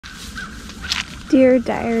Dear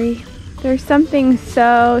Diary, there's something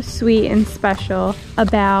so sweet and special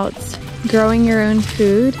about growing your own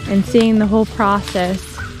food and seeing the whole process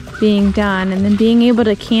being done and then being able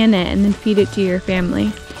to can it and then feed it to your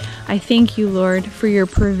family. I thank you, Lord, for your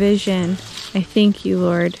provision. I thank you,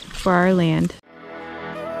 Lord, for our land.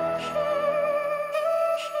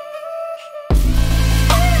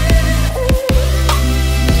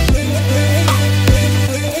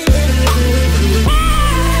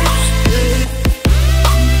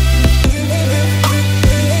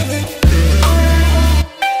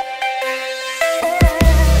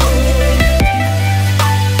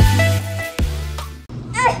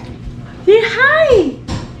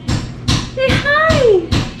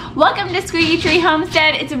 Welcome to Squeaky Tree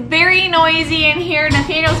Homestead. It's very noisy in here.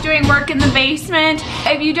 Nathaniel's doing work in the basement.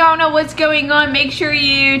 If you don't know what's going on, make sure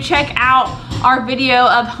you check out our video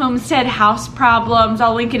of homestead house problems.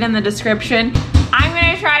 I'll link it in the description. I'm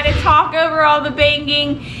gonna try to talk over all the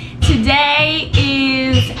banging. Today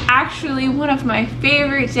is actually one of my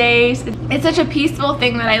favorite days. It's such a peaceful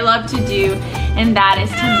thing that I love to do, and that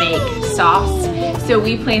is to make sauce. So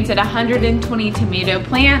we planted 120 tomato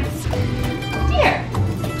plants here.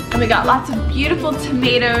 And we got lots of beautiful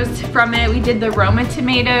tomatoes from it. We did the Roma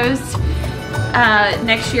tomatoes.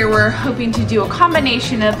 Next year we're hoping to do a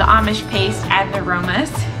combination of the Amish paste and the Romas.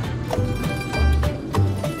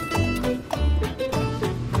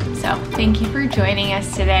 So thank you for joining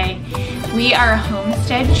us today. We are a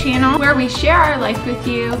homestead channel where we share our life with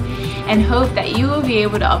you and hope that you will be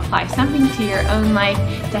able to apply something to your own life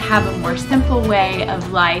to have a more simple way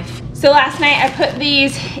of life. So last night I put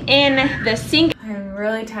these in the sink. I'm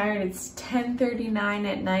really tired. It's 10:39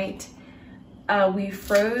 at night. We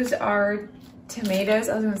froze our tomatoes.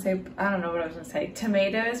 I don't know what I was gonna say.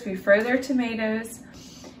 Tomatoes. We froze our tomatoes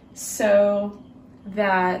so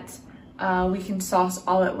that we can sauce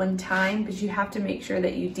all at one time, but you have to make sure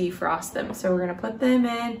that you defrost them. So we're gonna put them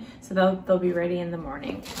in so they'll be ready in the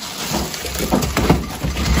morning.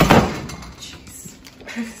 Jeez.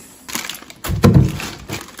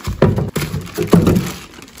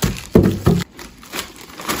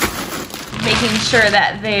 Making sure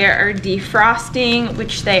that they are defrosting,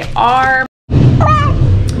 which they are.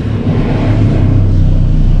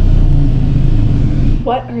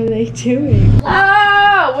 What are they doing?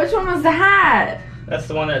 Oh, which one was the hat? That's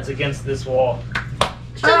the one that's against this wall.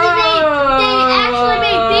 So they actually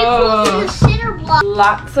made big holes in the center block.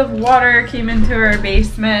 Lots of water came into our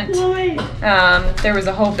basement. There was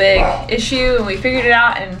a whole big issue and we figured it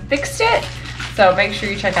out and fixed it. So make sure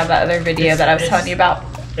you check out that other video that I was telling you about.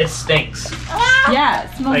 It stinks. Yeah,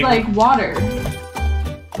 it smells like water.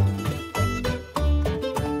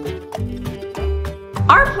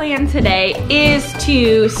 Our plan today is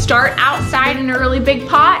to start outside in a really big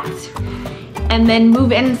pot and then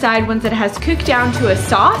move inside once it has cooked down to a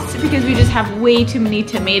sauce, because we just have way too many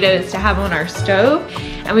tomatoes to have on our stove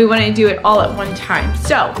and we want to do it all at one time.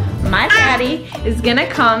 So my daddy is gonna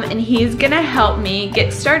come and he's gonna help me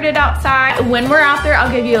get started outside. When we're out there,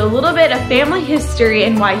 I'll give you a little bit of family history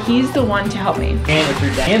and why he's the one to help me. And with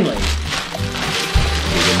your family.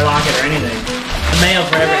 You can lock it or anything. The mail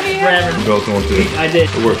forever. You both want to. I did.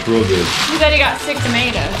 It works real good. You said he got 6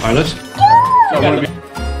 tomatoes. All right, let's. I want to be.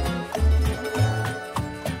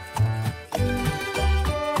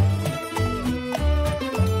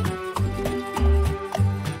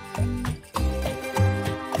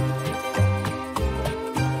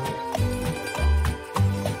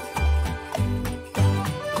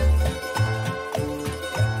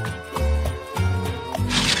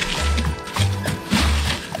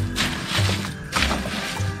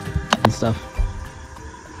 Stuff.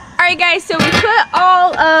 Alright guys, so we put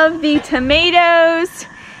all of the tomatoes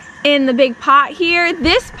in the big pot here.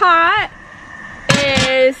 This pot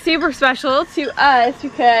is super special to us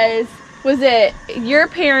because, your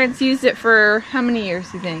parents used it for how many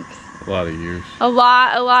years, you think? A lot of years. A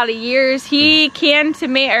lot of years. He canned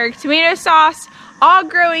tomato sauce all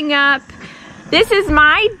growing up. This is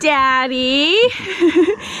my daddy.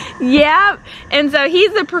 Yep. And so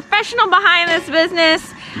he's the professional behind this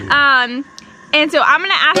business. And so I'm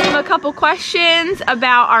gonna ask him a couple questions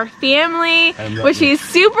about our family, which he's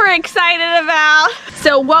super excited about.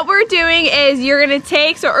 So what we're doing is you're gonna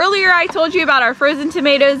so earlier I told you about our frozen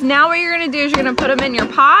tomatoes. Now what you're gonna do is you're gonna put them in your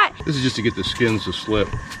pot. This is just to get the skins to slip.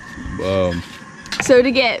 So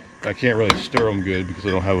to get... I can't really stir them good because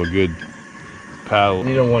I don't have a good paddle.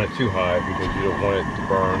 You don't want it too high because you don't want it to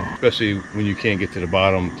burn, especially when you can't get to the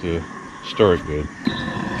bottom to stir it good.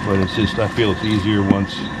 But it's just, I feel it's easier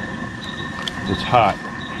once it's hot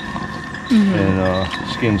and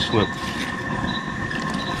skin slip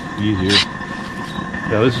easier.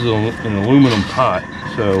 Now this is an aluminum pot,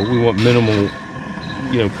 so we want minimal,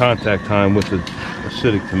 contact time with the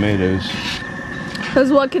acidic tomatoes.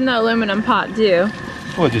 Because what can the aluminum pot do?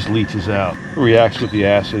 Well, it just leaches out. It reacts with the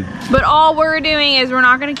acid. But all we're doing is we're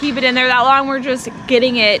not going to keep it in there that long. We're just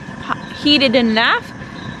getting it heated enough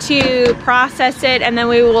to process it, and then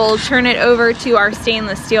we will turn it over to our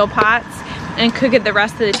stainless steel pots and cook it the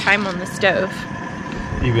rest of the time on the stove.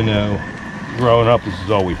 Even though growing up this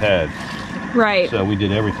is all we had. Right. So we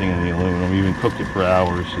did everything in the aluminum. We even cooked it for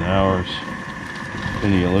hours and hours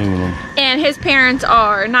in the aluminum. And his parents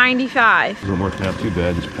are 95. It wasn't working out too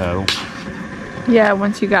bad, this paddle. Yeah,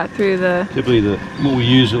 once you got through the... Typically what we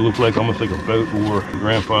use, it looked like almost like a boat oar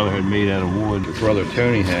grandfather had made out of wood. His brother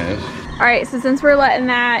Tony has. All right, so since we're letting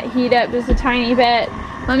that heat up just a tiny bit,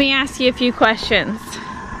 let me ask you a few questions.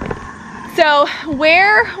 So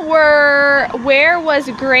where was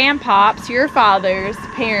Grandpops, your father's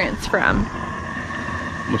parents from?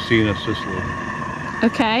 Messina, Sicily.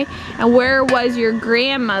 Okay, and where was your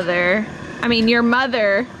grandmother, your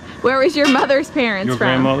mother, where was your mother's parents from? Your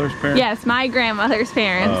grandmother's parents? Yes, my grandmother's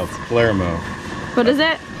parents. Palermo. What is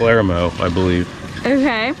it? Palermo, I believe.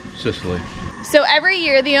 Okay. Sicily. So every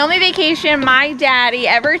year, the only vacation my daddy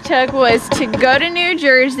ever took was to go to New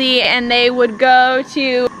Jersey, and they would go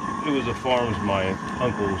to... It was the farms my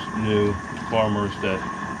uncles knew, farmers that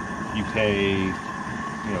you pay,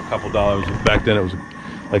 a couple dollars. Back then it was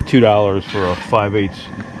like $2 for a 5/8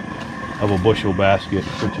 of a bushel basket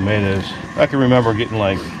for tomatoes. I can remember getting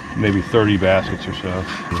like maybe 30 baskets or so.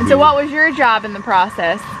 And so what was your job in the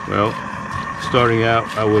process? Well, starting out,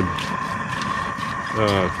 I would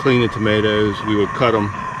clean the tomatoes. We would cut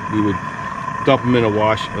them. We would dump them in a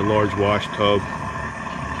large wash tub.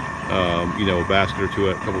 A basket or two,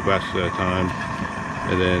 a couple baskets at a time,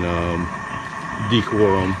 and then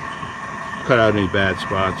decore them, cut out any bad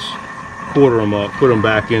spots, quarter them up, put them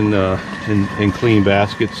back in clean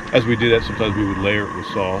baskets. As we do that, sometimes we would layer it with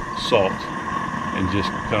salt, and just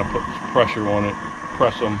kind of put pressure on it,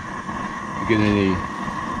 press them to get any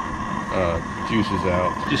juices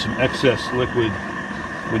out. Just some excess liquid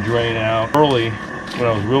would drain out. Early, when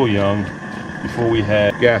I was real young, before we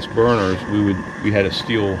had gas burners, we had a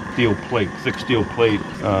steel plate, thick steel plate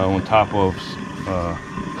on top of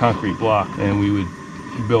concrete block, and we would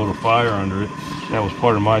build a fire under it. That was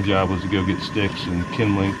part of my job, was to go get sticks and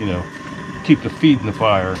kindling, keep the feed in the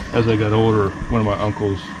fire. As I got older, one of my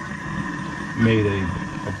uncles made a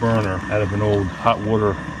burner out of an old hot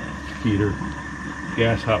water heater,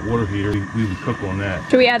 gas hot water heater. We would cook on that.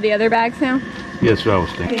 Should we add the other bags now? Yeah, that's what I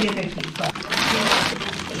was thinking.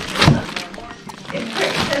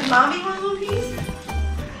 Does Mommy want a little piece?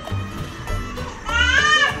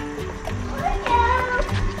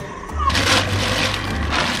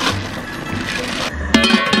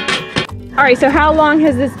 All right, so how long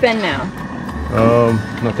has this been now?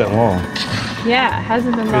 Not that long. Yeah, it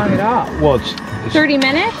hasn't been long at all. Well, it's 30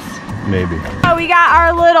 minutes? Maybe. So we got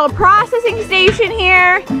our little processing station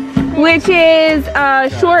here, which is a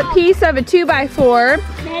short piece of a 2x4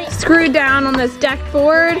 screwed down on this deck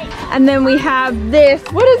board. And then we have this,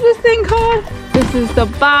 what is this thing called? This is the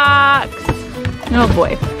box. Oh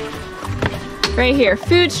boy. Right here,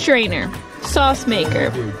 food strainer, sauce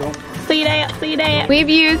maker. See that? We've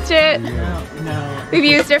used it. We've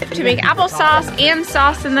used it to make applesauce and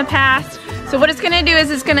sauce in the past. So what it's gonna do is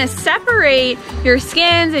it's gonna separate your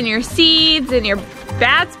skins and your seeds and your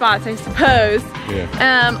bad spots, I suppose,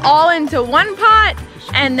 all into one pot,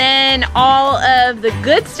 and then all of the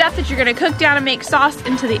good stuff that you're gonna cook down and make sauce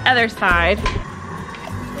into the other side. Is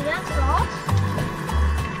that sauce?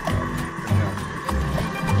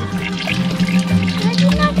 Why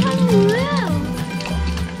did not come real?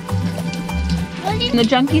 And the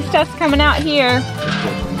junky stuff's coming out here.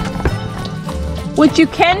 Which you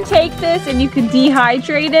can take this and you can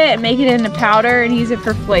dehydrate it and make it into powder and use it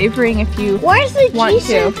for flavoring if you want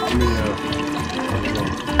to.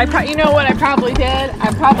 You know what I probably did?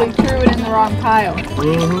 I probably threw it in the wrong pile.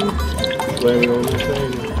 Blame it on the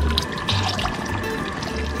thing.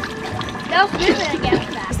 No food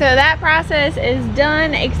against that. So that process is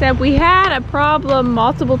done, except we had a problem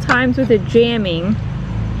multiple times with it jamming.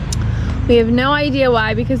 We have no idea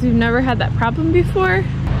why, because we've never had that problem before.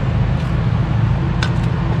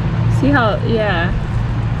 See how, yeah.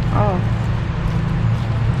 Oh.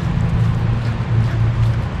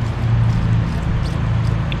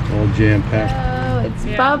 All jam-packed. Oh, it's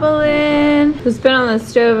bubbling. It's been on the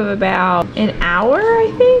stove of about an hour,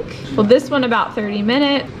 I think. Well, this one about 30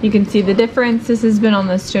 minutes. You can see the difference. This has been on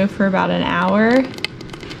the stove for about an hour.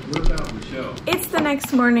 It's the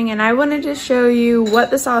next morning and I wanted to show you what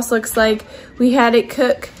the sauce looks like. We had it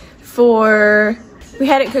cook for We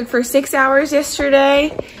had it cook for 6 hours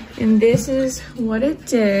yesterday, and this is what it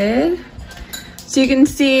did. So you can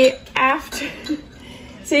see after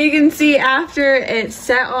it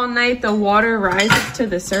set all night, the water rises to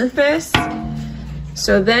the surface.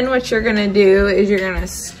 So then what you're gonna do is you're gonna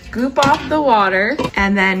scoop off the water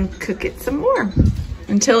and then cook it some more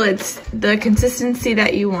until it's the consistency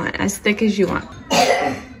that you want, as thick as you want.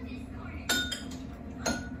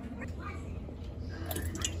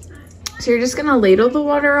 So you're just gonna ladle the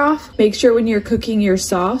water off. Make sure when you're cooking your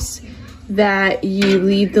sauce that you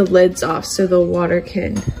leave the lids off so the water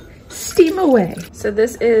can steam away. So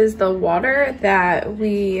this is the water that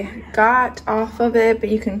we got off of it, but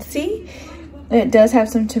you can see it does have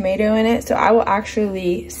some tomato in it. So I will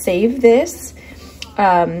actually save this.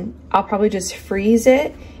 I'll probably just freeze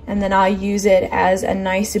it, and then I'll use it as a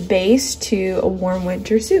nice base to a warm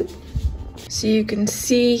winter soup. So you can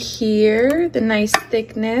see here the nice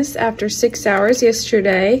thickness after 6 hours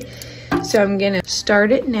yesterday. So I'm gonna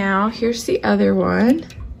start it now. Here's the other one.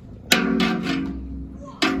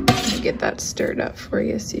 Let me get that stirred up for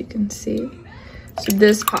you so you can see. So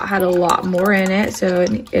this pot had a lot more in it, so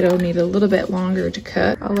it'll need a little bit longer to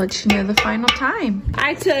cook. I'll let you know the final time.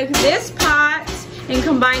 I took this pot and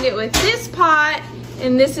combined it with this pot,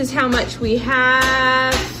 and this is how much we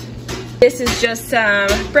have. This is just some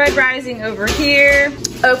bread rising over here.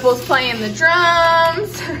 Opal's playing the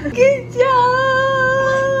drums. Good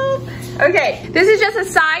job. Okay, this is just a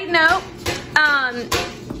side note.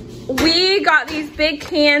 We got these big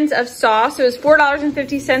cans of sauce. So it was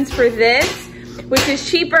 $4.50 for this, which is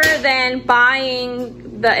cheaper than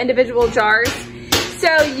buying the individual jars.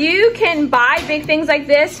 So you can buy big things like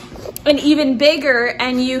this and even bigger,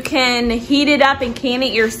 and you can heat it up and can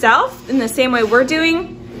it yourself in the same way we're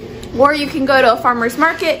doing. Or you can go to a farmer's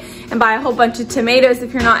market and buy a whole bunch of tomatoes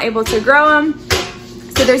if you're not able to grow them.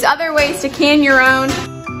 So there's other ways to can your own.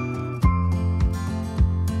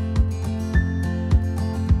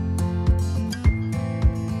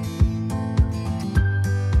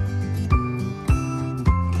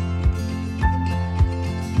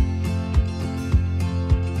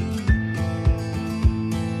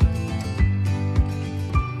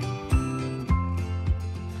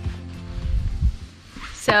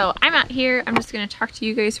 So I'm out here. I'm just gonna talk to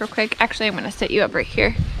you guys real quick. Actually, I'm gonna set you up right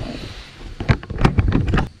here.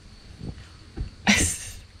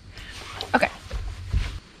 Okay.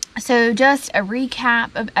 So just a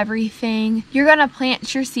recap of everything. You're gonna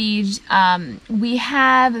plant your seeds. We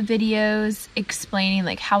have videos explaining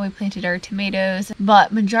like how we planted our tomatoes,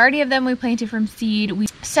 but majority of them we planted from seed.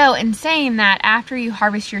 So in saying that, after you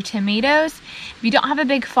harvest your tomatoes, if you don't have a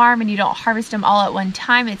big farm and you don't harvest them all at one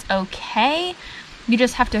time, it's okay. You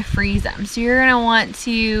just have to freeze them. So you're gonna want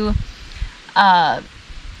to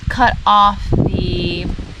cut off the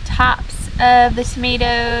tops of the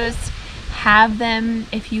tomatoes, have them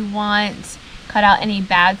if you want, cut out any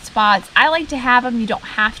bad spots. I like to have them. You don't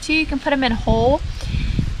have to. You can put them in whole.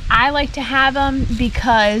 I like to have them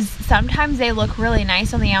because sometimes they look really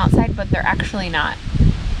nice on the outside, but they're actually not.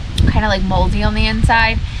 Kind of like moldy on the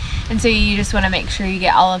inside. And so you just want to make sure you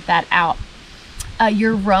get all of that out.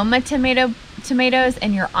 Your Roma tomatoes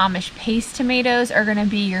and your Amish paste tomatoes are going to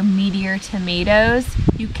be your meatier tomatoes.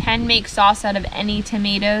 You can make sauce out of any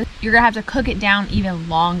tomatoes. You're going to have to cook it down even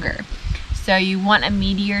longer. So you want a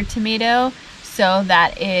meatier tomato so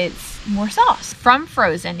that it's more sauce. From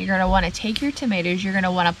frozen, you're going to want to take your tomatoes, you're going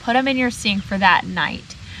to want to put them in your sink for that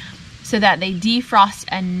night so that they defrost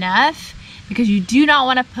enough, because you do not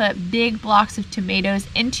want to put big blocks of tomatoes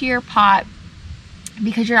into your pot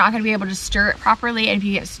because you're not going to be able to stir it properly, and if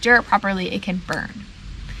you stir it properly, it can burn.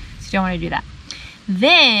 So you don't want to do that.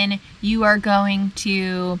 Then you are going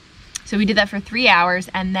to, so we did that for 3 hours,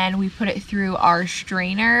 and then we put it through our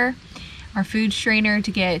strainer, our food strainer,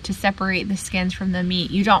 to separate the skins from the meat.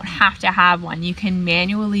 You don't have to have one. You can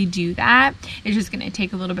manually do that. It's just going to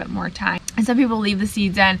take a little bit more time. And some people leave the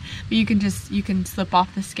seeds in, but you can slip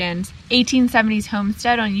off the skins. 1870s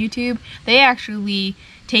Homestead on YouTube, they actually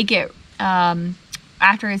take it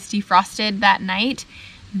after it's defrosted that night.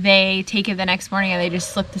 They take it the next morning and they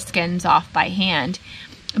just slip the skins off by hand.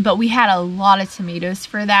 But we had a lot of tomatoes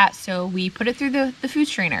for that, so we put it through the food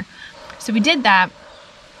strainer. So we did that.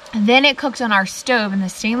 Then it cooked on our stove in the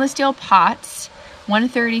stainless steel pots,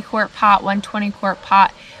 130 quart pot, 120 quart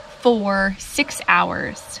pot, for 6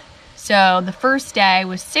 hours. So the first day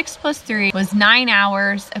was 6 plus 3 was 9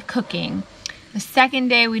 hours of cooking. The second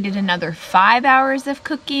day we did another 5 hours of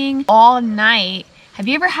cooking all night. Have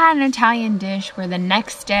you ever had an Italian dish where the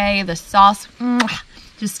next day the sauce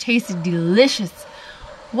just tasted delicious?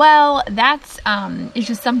 Well, that's it's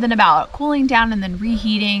just something about cooling down and then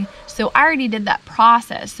reheating. So I already did that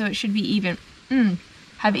process, so it should be even,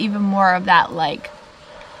 have even more of that like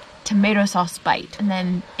tomato sauce bite. And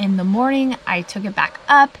then in the morning, I took it back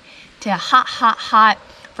up to hot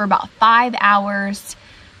for about 5 hours.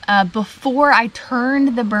 Before I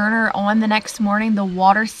turned the burner on the next morning, the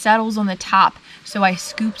water settles on the top, so I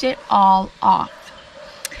scooped it all off.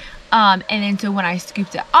 And then so when I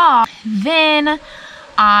scooped it off, then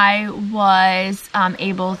I was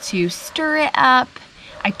able to stir it up.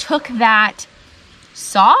 I took that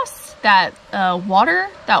sauce, that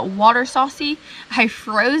water saucy, I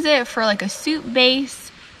froze it for like a soup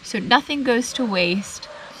base so nothing goes to waste.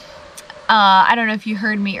 I don't know if you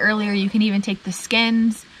heard me earlier, you can even take the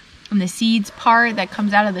skins and the seeds part that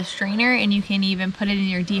comes out of the strainer, and you can even put it in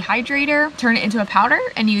your dehydrator, turn it into a powder,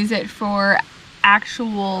 and use it for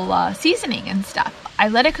actual seasoning and stuff. I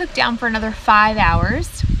let it cook down for another 5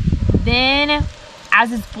 hours. Then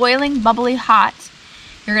as it's boiling, bubbly hot,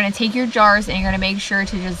 you're gonna take your jars and you're gonna make sure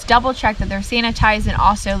to just double check that they're sanitized, and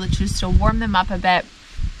also let's just to warm them up a bit.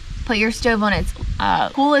 Put your stove on its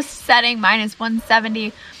coolest setting, mine is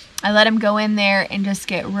 170. I let them go in there and just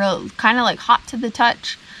get real, kind of like hot to the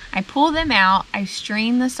touch. I pull them out, I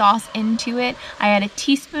strain the sauce into it. I add a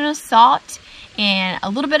teaspoon of salt and a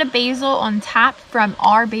little bit of basil on top from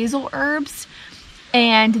our basil herbs.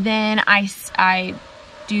 And then I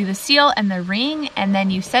do the seal and the ring, and then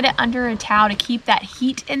you set it under a towel to keep that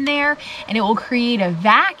heat in there, and it will create a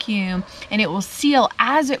vacuum and it will seal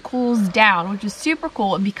as it cools down, which is super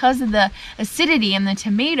cool. And because of the acidity in the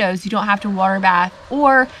tomatoes, you don't have to water bath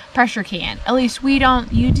or pressure can. At least we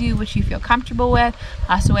don't. You do what you feel comfortable with.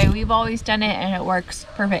 That's the way we've always done it, and it works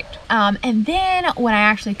perfect. And then when I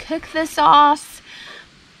actually cook the sauce,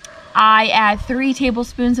 I add 3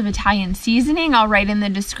 tablespoons of Italian seasoning. I'll write in the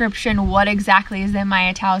description what exactly is in my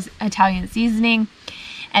Italian seasoning.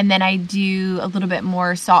 And then I do a little bit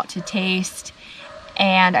more salt to taste.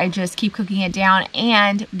 And I just keep cooking it down.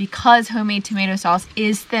 And because homemade tomato sauce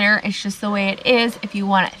is thinner, it's just the way it is. If you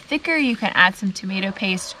want it thicker, you can add some tomato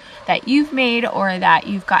paste that you've made or that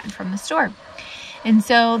you've gotten from the store. And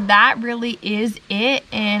so that really is it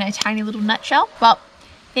in a tiny little nutshell. Well,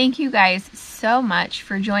 thank you guys so much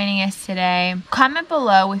for joining us today. Comment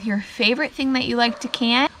below with your favorite thing that you like to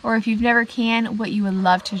can, or if you've never canned, what you would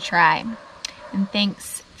love to try. And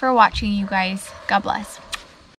thanks for watching, you guys. God bless.